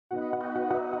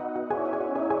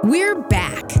We're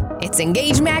back. It's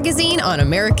Engage Magazine on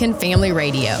American Family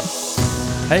Radio.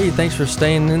 Hey, thanks for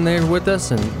staying in there with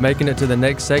us and making it to the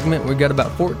next segment. We've got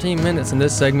about 14 minutes in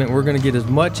this segment. We're going to get as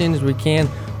much in as we can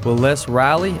with Les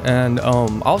Riley. And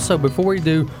also, before we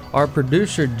do, our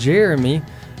producer, Jeremy,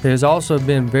 has also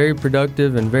been very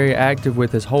productive and very active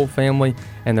with his whole family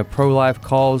and the pro-life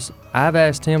cause. I've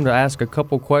asked him to ask a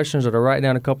couple questions, or to write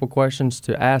down a couple questions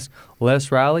to ask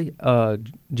Les Riley.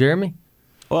 Jeremy?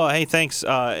 Well, hey, thanks.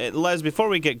 Les, before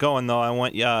we get going, though, I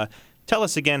want you tell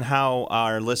us again how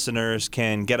our listeners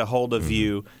can get a hold of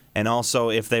you, and also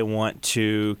if they want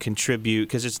to contribute,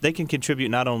 because they can contribute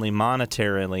not only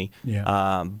monetarily,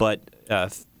 but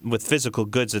with physical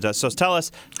goods. So tell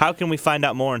us, how can we find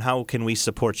out more, and how can we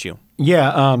support you?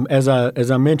 Yeah, as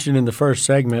I mentioned in the first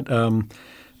segment,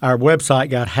 our website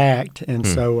got hacked, and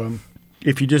so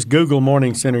if you just Google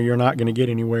Morning Center, you're not going to get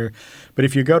anywhere. But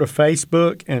if you go to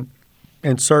Facebook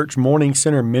and search Morning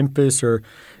Center Memphis or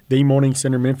The Morning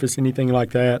Center Memphis, anything like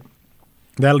that,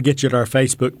 that'll get you to our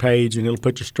Facebook page, and it'll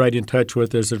put you straight in touch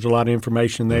with us. There's a lot of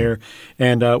information there.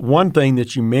 And one thing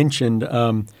that you mentioned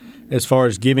as far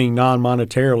as giving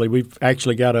non-monetarily, we've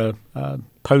actually got a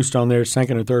post on there,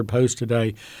 second or third post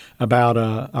today, about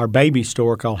our baby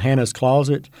store called Hannah's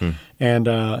Closet. And,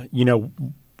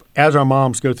 as our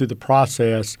moms go through the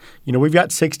process, we've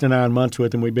got 6 to 9 months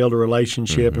with them. We build a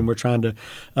relationship, and we're trying to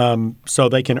so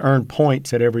they can earn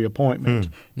points at every appointment.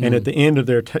 And at the end of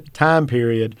their time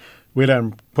period, we let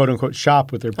them, quote-unquote,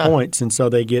 shop with their points, and so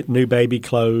they get new baby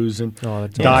clothes and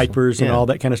diapers and all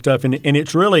that kind of stuff. And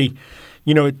it's really,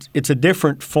 it's a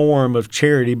different form of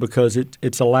charity because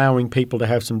it's allowing people to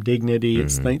have some dignity.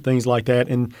 It's things like that.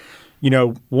 And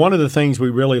one of the things we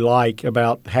really like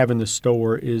about having the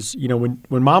store is,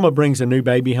 when Mama brings a new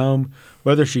baby home,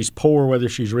 whether she's poor, whether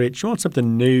she's rich, she wants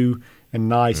something new and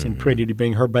nice and pretty to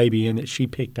bring her baby in that she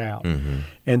picked out.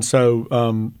 And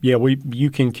so,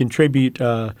 you can contribute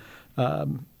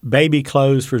baby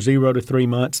clothes for 0 to 3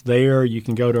 months there. You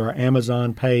can go to our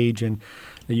Amazon page, and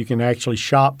you can actually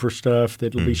shop for stuff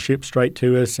that will be shipped straight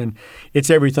to us. And it's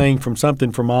everything from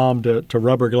something for Mom to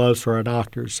rubber gloves for our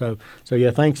doctors. So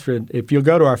thanks if you'll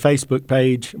go to our Facebook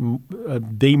page,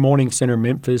 The Morning Center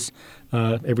Memphis,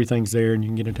 everything's there, and you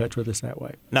can get in touch with us that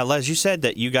way. Now, Les, you said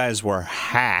that you guys were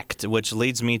hacked, which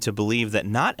leads me to believe that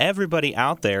not everybody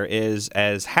out there is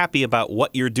as happy about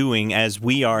what you're doing as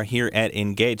we are here at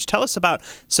Engage. Tell us about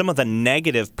some of the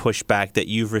negative pushback that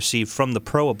you've received from the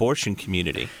pro-abortion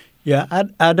community. Yeah,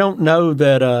 I don't know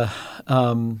that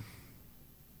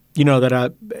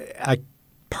that I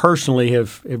personally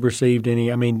have received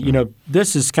any. I mean,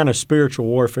 this is kind of spiritual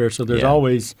warfare, so there's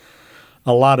always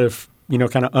a lot of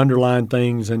kind of underlying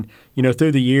things, and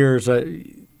through the years,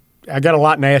 I got a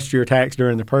lot nastier attacks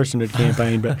during the personhood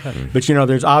campaign, but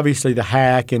there's obviously the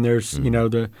hack, and there's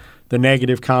the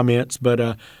negative comments,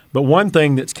 but one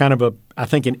thing that's kind of I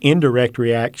think an indirect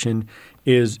reaction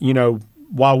is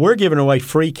while we're giving away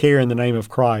free care in the name of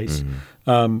Christ,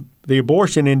 the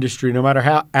abortion industry, no matter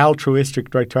how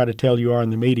altruistic they try to tell you are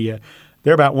in the media,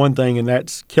 they're about one thing, and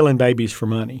that's killing babies for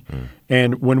money.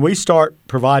 And when we start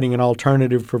providing an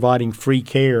alternative, providing free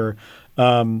care,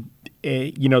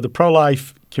 the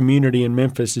pro-life community in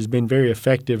Memphis has been very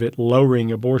effective at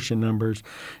lowering abortion numbers.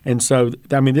 And so,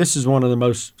 this is one of the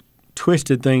most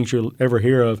twisted things you'll ever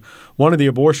hear of. One of the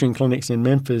abortion clinics in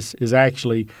Memphis is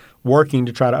actually working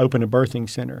to try to open a birthing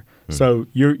center. So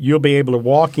you'll be able to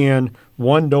walk in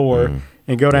one door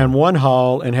and go down one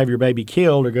hall and have your baby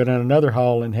killed, or go down another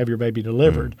hall and have your baby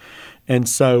delivered. And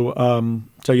so,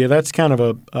 that's kind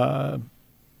of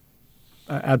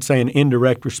I'd say an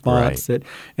indirect response. Right.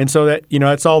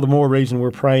 That's all the more reason we're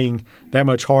praying that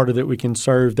much harder that we can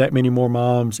serve that many more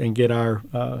moms and get our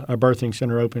birthing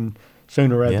center open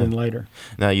sooner rather than later.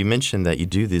 Now, you mentioned that you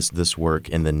do this work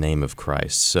in the name of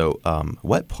Christ. So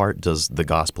what part does the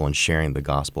gospel and sharing the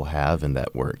gospel have in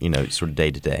that work, sort of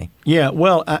day to day? Yeah,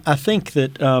 well, I think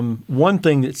that one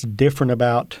thing that's different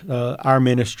about our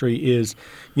ministry is,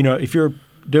 if you're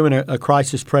doing a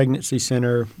crisis pregnancy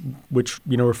center, which,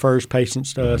 refers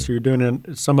patients to us, or you're doing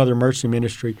some other mercy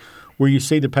ministry where you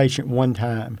see the patient one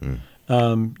time,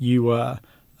 you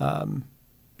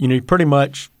pretty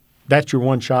much that's your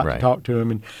one shot to talk to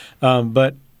them. And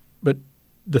but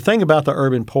the thing about the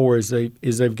urban poor is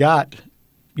they've got,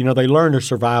 they learn their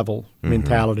survival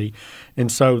mentality, and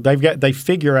so they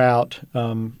figure out,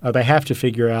 or they have to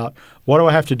figure out, what do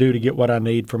I have to do to get what I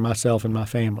need for myself and my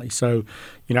family? So,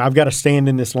 I've got to stand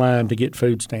in this line to get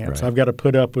food stamps. I've got to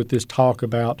put up with this talk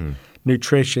about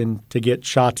nutrition to get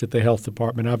shots at the health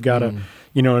department. I've got to,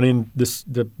 and in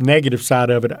the negative side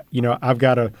of it, I've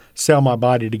got to sell my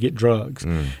body to get drugs.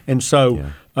 And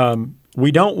so we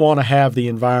don't want to have the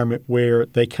environment where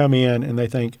they come in and they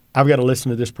think, I've got to listen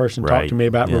to this person talk to me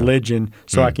about religion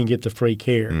so I can get the free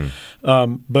care.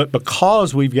 But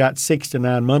because we've got 6 to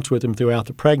 9 months with them throughout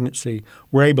the pregnancy,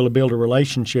 we're able to build a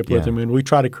relationship with them, and we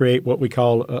try to create what we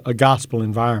call a gospel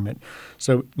environment.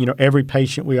 So, every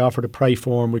patient we offer to pray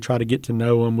for them, we try to get to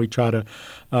know them. We try to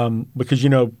because,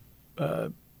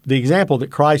 the example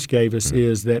that Christ gave us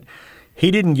is that He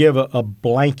didn't give a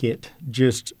blanket,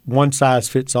 just one size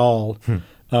fits all.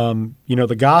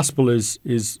 The gospel is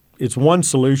it's one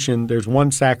solution. There's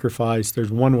one sacrifice.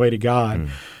 There's one way to God.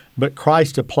 But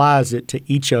Christ applies it to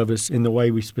each of us in the way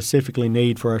we specifically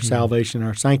need for our salvation and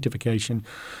our sanctification.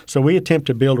 So we attempt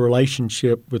to build a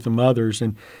relationship with the mothers,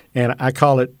 and I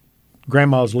call it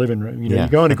Grandma's living room. You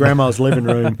go into Grandma's living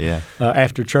room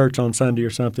after church on Sunday or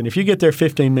something. If you get there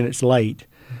 15 minutes late,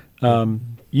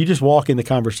 you just walk in the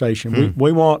conversation.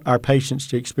 We want our patients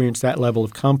to experience that level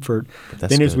of comfort.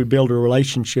 Then as we build a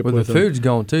relationship with them. The food's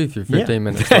gone too if you're 15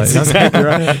 minutes late. That's exactly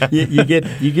right. You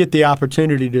get the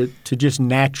opportunity to just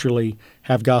naturally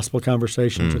have gospel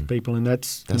conversations with people, and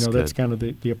that's kind of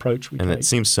the approach we take. And it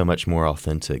seems so much more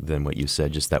authentic than what you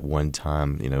said, just that one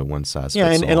time, one size fits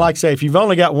all. And like I say, if you've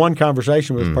only got one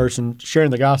conversation with a person,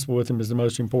 sharing the gospel with them is the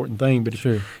most important thing. But if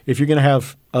you're going to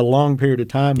have a long period of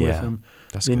time with them,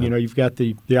 then you've got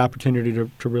the opportunity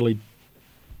to really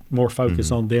more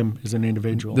focus on them as an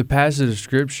individual. The passage of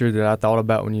Scripture that I thought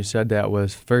about when you said that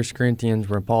was 1 Corinthians,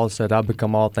 where Paul said, "I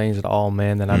become all things to all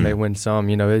men, that I may win some."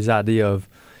 His idea of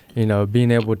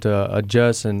being able to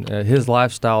adjust and his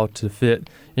lifestyle to fit,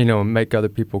 and make other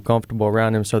people comfortable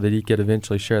around him so that he could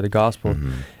eventually share the gospel.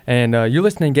 And you're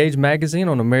listening to Engage Magazine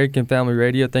on American Family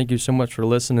Radio. Thank you so much for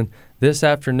listening. This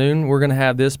afternoon, we're going to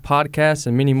have this podcast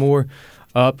and many more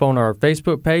up on our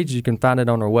Facebook page. You can find it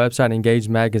on our website,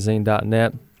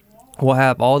 engagemagazine.net. We'll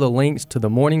have all the links to the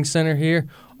Morning Center here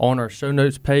on our show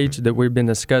notes page that we've been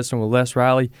discussing with Les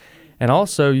Riley. And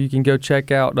also, you can go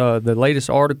check out the latest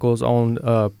articles on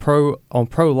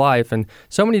pro-life, and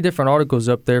so many different articles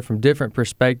up there from different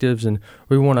perspectives, and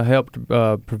we want to help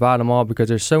provide them all because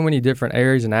there's so many different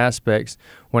areas and aspects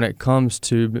when it comes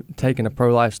to taking a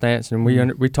pro-life stance. And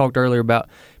we talked earlier about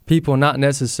people not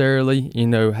necessarily,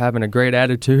 having a great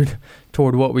attitude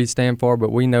toward what we stand for,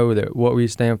 but we know that what we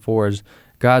stand for is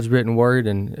God's written word,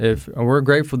 and we're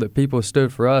grateful that people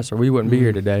stood for us, or we wouldn't be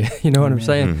here today. You know what I'm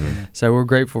saying? So we're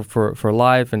grateful for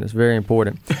life, and it's very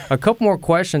important. A couple more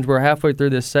questions. We're halfway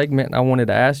through this segment, and I wanted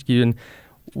to ask you. And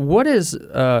what is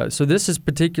so? This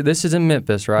is in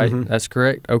Memphis, right? That's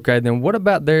correct. Okay. Then what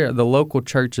about the local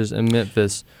churches in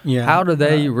Memphis? How do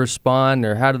they respond,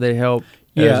 or how do they help?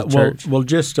 Well,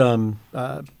 just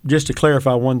to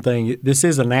clarify one thing, this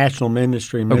is a national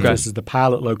ministry. Memphis is the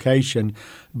pilot location,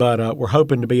 but we're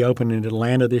hoping to be open in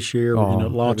Atlanta this year. We're going to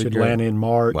launch Atlanta in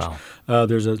March. Wow.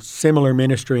 There's a similar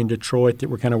ministry in Detroit that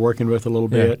we're kind of working with a little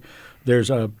bit.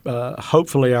 There's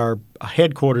hopefully our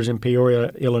headquarters in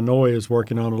Peoria, Illinois, is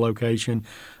working on a location.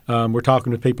 We're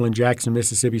talking with people in Jackson,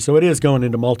 Mississippi, so it is going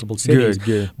into multiple cities.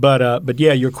 Good. But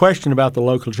your question about the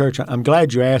local church, I'm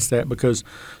glad you asked that, because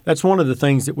that's one of the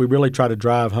things that we really try to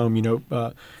drive home.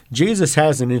 Jesus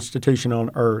has an institution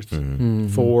on earth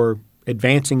for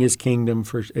advancing His kingdom,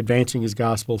 for advancing His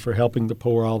gospel, for helping the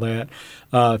poor, all that,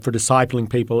 for discipling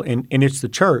people, and it's the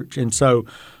church. And so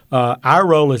our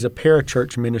role as a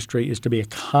parachurch ministry is to be a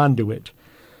conduit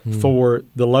for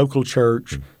the local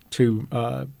church to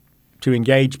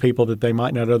engage people that they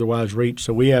might not otherwise reach.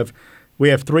 So we have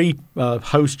 3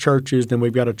 host churches, then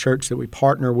we've got a church that we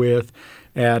partner with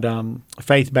at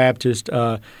Faith Baptist.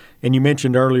 And you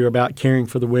mentioned earlier about caring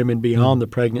for the women beyond the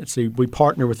pregnancy. We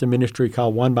partner with a ministry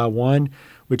called One by One,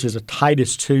 which is a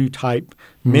Titus II type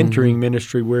mentoring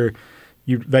ministry where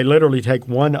they literally take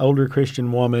one older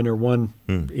Christian woman or one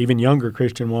even younger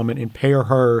Christian woman and pair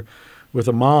her with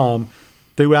a mom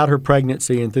throughout her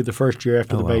pregnancy and through the first year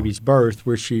after the baby's birth,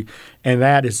 and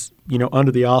that is,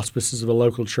 under the auspices of a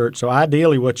local church. So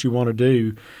ideally what you want to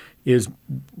do is,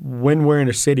 when we're in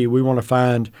a city, we want to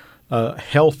find a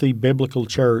healthy biblical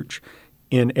church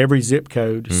in every zip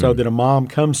code so that a mom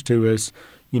comes to us,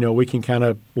 we can kind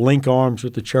of link arms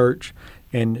with the church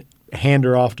and hand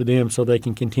her off to them so they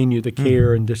can continue the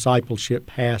care and discipleship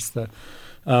past the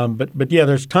But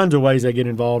there's tons of ways they get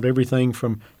involved. Everything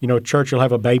from, church will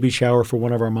have a baby shower for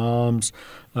one of our moms.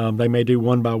 They may do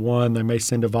one by one. They may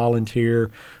send a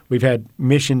volunteer. We've had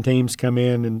mission teams come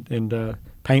in and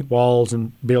paint walls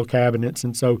and build cabinets.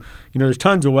 And so, there's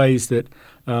tons of ways that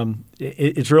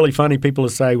it's really funny. People will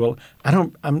say, well,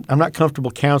 I'm not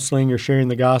comfortable counseling or sharing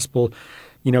the gospel.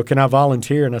 can I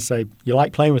volunteer? And I say, you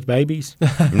like playing with babies?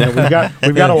 We've got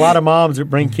a lot of moms that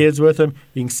bring kids with them.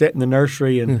 You can sit in the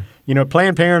nursery and,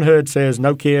 Planned Parenthood says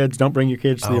no kids, don't bring your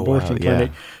kids to the abortion clinic.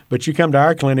 Yeah. But you come to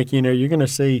our clinic, you're going to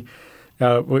see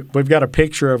we've got a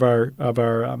picture of our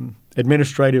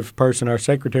administrative person, our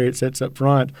secretary that sits up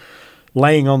front,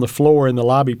 laying on the floor in the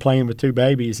lobby playing with 2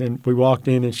 babies. And we walked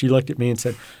in and she looked at me and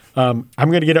said, I'm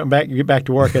going to get up and get back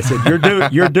to work. I said, you're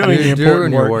doing the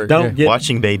important work.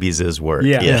 Watching babies is work.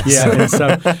 Yeah, yes. Yeah.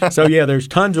 And so there's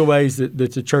tons of ways that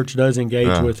the church does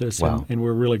engage with us, wow. and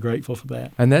we're really grateful for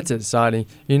that. And that's exciting.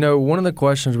 One of the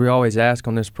questions we always ask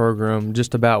on this program,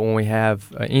 just about when we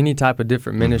have any type of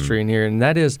different ministry in here, and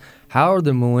that is, how are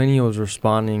the millennials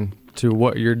responding to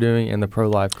what you're doing in the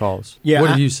pro-life cause? Yeah, what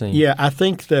have you seen? Yeah, I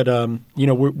think that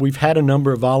we've had a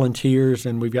number of volunteers,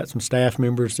 and we've got some staff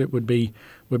members that would be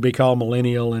called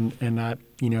millennial, and I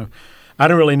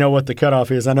don't really know what the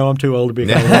cutoff is. I know I'm too old to be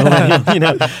called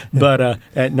millennial, but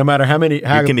no matter how many, you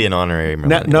can be an honorary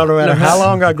millennial. No matter how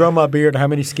long I grow my beard or how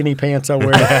many skinny pants I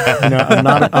wear,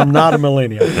 I'm not a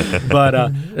millennial.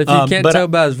 But if you can't tell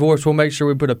by his voice, we'll make sure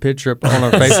we put a picture up on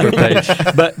our Facebook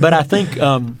page. But I think.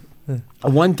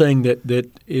 One thing that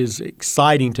is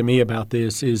exciting to me about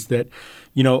this is that,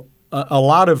 a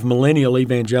lot of millennial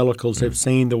evangelicals have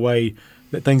seen the way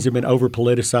that things have been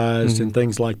over-politicized and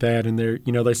things like that, and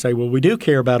they say, well, we do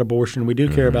care about abortion, we do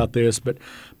care about this, but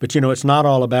it's not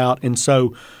all about, and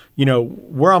so,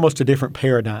 we're almost a different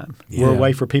paradigm. Yeah. We're a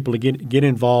way for people to get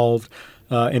involved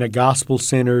in a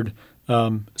gospel-centered,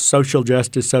 social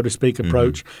justice, so to speak,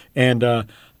 approach, and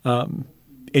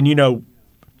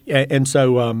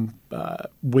so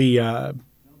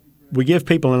we give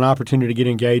people an opportunity to get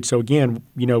engaged. So again,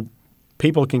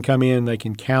 people can come in, they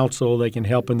can counsel, they can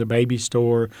help in the baby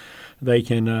store, they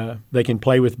can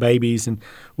play with babies, and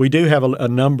we do have a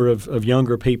number of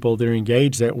younger people that are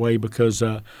engaged that way because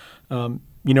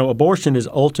abortion is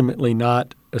ultimately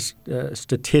not a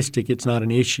statistic. It's not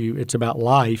an issue. It's about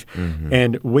life,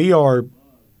 and we are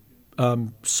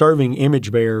serving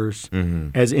image bearers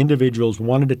as individuals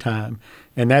one at a time,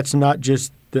 and that's not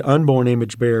just the unborn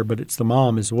image bearer, but it's the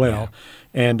mom as well.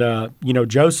 Yeah. And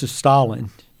Joseph Stalin,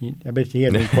 I bet he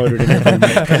hadn't been quoted in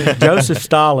everything. Joseph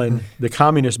Stalin, the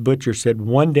communist butcher, said,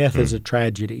 "One death is a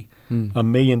tragedy,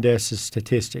 1,000,000 deaths is a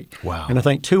statistic." Wow. And I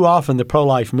think too often the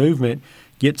pro-life movement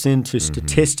gets into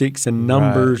statistics and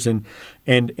numbers, and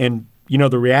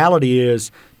the reality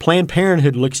is Planned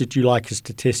Parenthood looks at you like a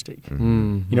statistic.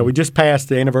 We just passed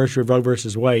the anniversary of Roe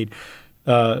versus Wade.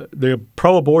 The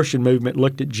pro-abortion movement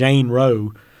looked at Jane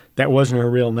Roe. That wasn't her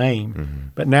real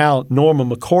name. But now Norma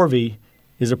McCorvey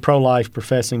is a pro-life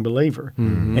professing believer.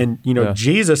 And,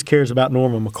 Jesus cares about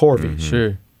Norma McCorvey.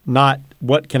 Sure. Not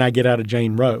what can I get out of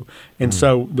Jane Roe. And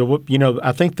so,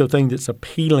 I think the thing that's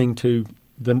appealing to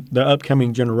the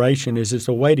upcoming generation is it's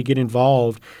a way to get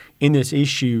involved in this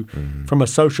issue from a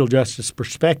social justice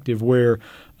perspective where,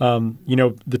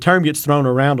 the term gets thrown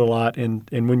around a lot. And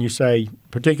when you say,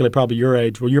 particularly probably your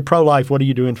age, well, you're pro-life, what are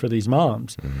you doing for these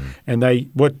moms? And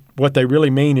what they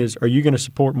really mean is, are you going to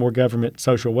support more government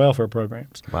social welfare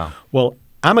programs? Wow. Well,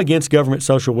 I'm against government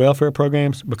social welfare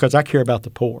programs because I care about the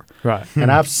poor. Right.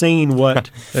 And I've seen what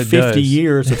 50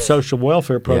 years of social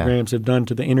welfare programs have done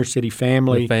to the inner city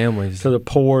family, families, to the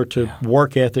poor, to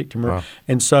work ethic.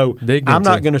 And so I'm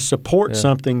not going to support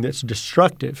something that's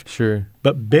destructive. Sure.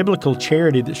 But biblical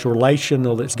charity that's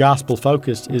relational, that's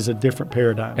gospel-focused is a different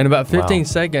paradigm. In about 15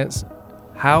 seconds,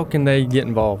 how can they get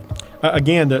involved?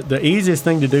 Again, the easiest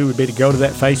thing to do would be to go to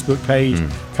that Facebook page,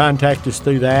 contact us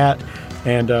through that.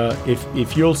 And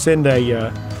if you'll send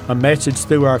a message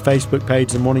through our Facebook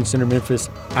page, The Morning Center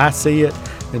Memphis, I see it,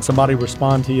 and somebody will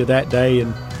respond to you that day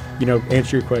and,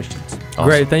 answer your questions. Awesome.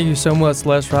 Great. Thank you so much,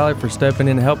 Les Riley, for stepping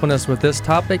in and helping us with this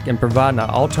topic and providing an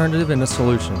alternative and a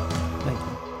solution.